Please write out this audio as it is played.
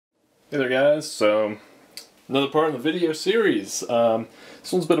Hey there guys, so another part of the video series. This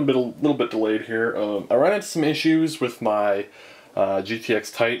one's been a little bit delayed here. I ran into some issues with my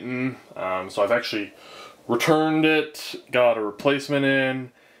GTX Titan, so I've actually returned it, got a replacement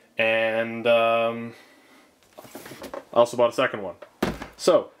in, and I also bought a second one.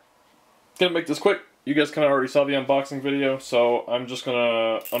 So, gonna make this quick. You guys kind of already saw the unboxing video, so I'm just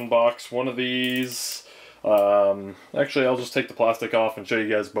gonna unbox one of these. Actually, I'll just take the plastic off and show you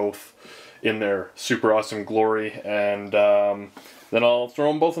guys both in their super awesome glory, and then I'll throw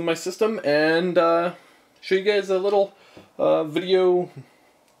them both in my system and show you guys a little video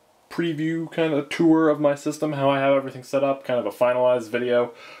preview kind of tour of my system, how I have everything set up, kind of a finalized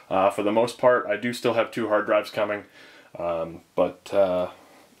video. For the most part, I do still have 2 hard drives coming, but I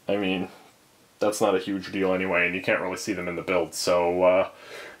mean, that's not a huge deal anyway, and you can't really see them in the build. So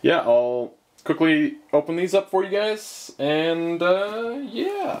yeah, I'll quickly open these up for you guys, and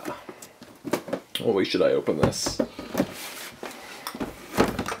yeah. What way should I open this?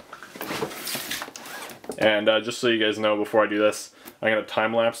 And just so you guys know, before I do this, I'm going to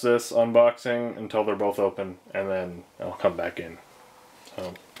time-lapse this unboxing until they're both open, and then I'll come back in.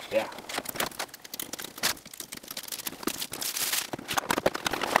 So, yeah.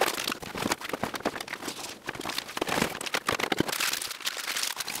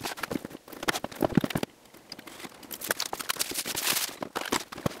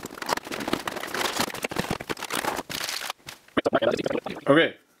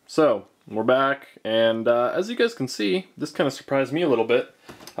 Okay, so we're back, and as you guys can see, this kind of surprised me a little bit.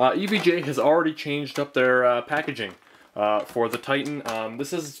 EVGA has already changed up their packaging for the Titan.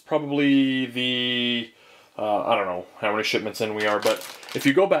 This is probably the, I don't know how many shipments in we are, but if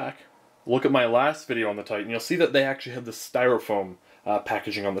you go back, look at my last video on the Titan, you'll see that they actually have the styrofoam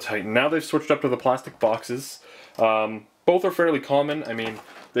packaging on the Titan. Now they've switched up to the plastic boxes. Both are fairly common. I mean,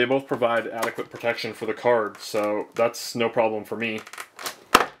 they both provide adequate protection for the card, so that's no problem for me.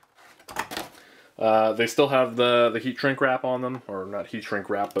 They still have the heat shrink wrap on them, or not heat shrink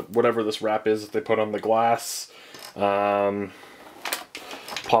wrap, but whatever this wrap is that they put on the glass. Pop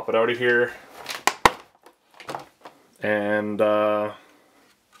it out of here. And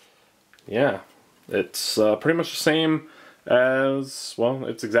yeah, it's pretty much the same as, well,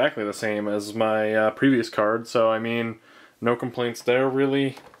 it's exactly the same as my previous card, so I mean, no complaints there,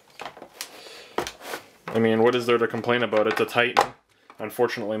 really. I mean, what is there to complain about? It's a Titan.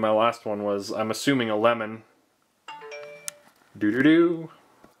 Unfortunately, my last one was, I'm assuming, a lemon. Doo-doo-doo.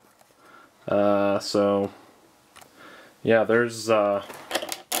 So, yeah, there's number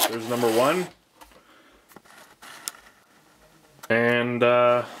 1. And,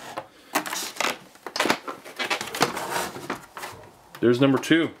 there's number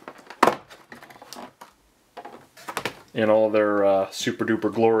 2. In all their super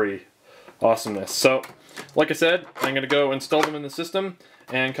duper glory awesomeness. So, like I said, I'm going to go install them in the system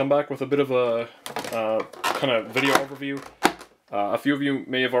and come back with a bit of a kind of video overview. A few of you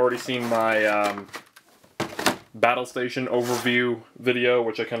may have already seen my Battle Station overview video,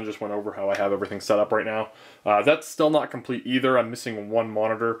 which I kind of just went over how I have everything set up right now. That's still not complete either. I'm missing 1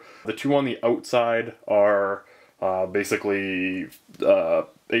 monitor. The 2 on the outside are basically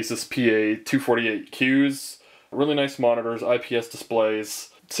Asus PA248Qs. Really nice monitors, IPS displays,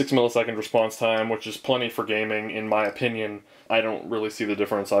 6 millisecond response time, which is plenty for gaming, in my opinion. I don't really see the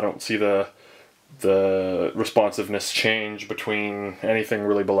difference. I don't see the responsiveness change between anything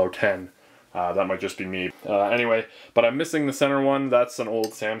really below 10. That might just be me. Anyway, but I'm missing the center one. That's an old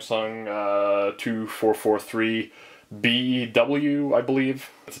Samsung 2443BW, I believe.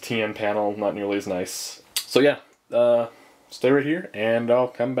 It's a TN panel, not nearly as nice. So yeah, stay right here, and I'll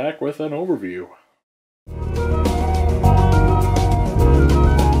come back with an overview.